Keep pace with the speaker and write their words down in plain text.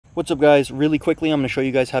What's up, guys? Really quickly, I'm going to show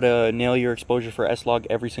you guys how to nail your exposure for S-Log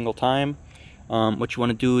every single time. What you want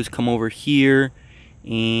to do is come over here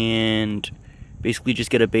and basically just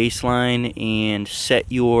get a baseline and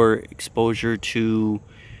set your exposure to,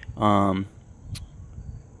 you want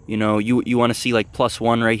to see like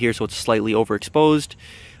 +1 right here, so it's slightly overexposed.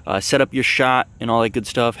 Set up your shot and all that good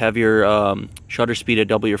stuff. Have your shutter speed at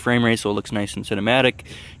double your frame rate so it looks nice and cinematic.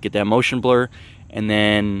 Get that motion blur. And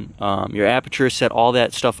then your aperture, set all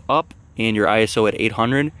that stuff up, and your ISO at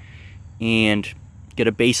 800, and get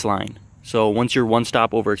a baseline. So once you're one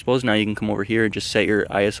stop overexposed, now you can come over here and just set your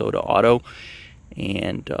ISO to auto,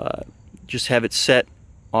 and just have it set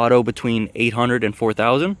auto between 800 and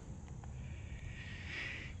 4000,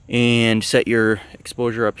 and set your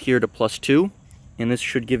exposure up here to +2, and this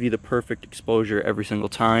should give you the perfect exposure every single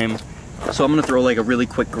time. So I'm gonna throw like a really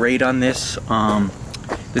quick grade on this.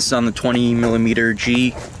 This is on the 20mm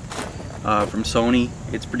G from Sony.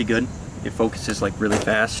 It's pretty good. It focuses like really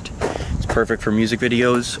fast. It's perfect for music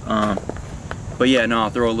videos. But yeah, no, I'll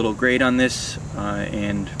throw a little grade on this,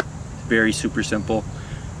 and very super simple.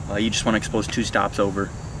 You just want to expose 2 stops over,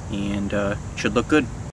 and it should look good.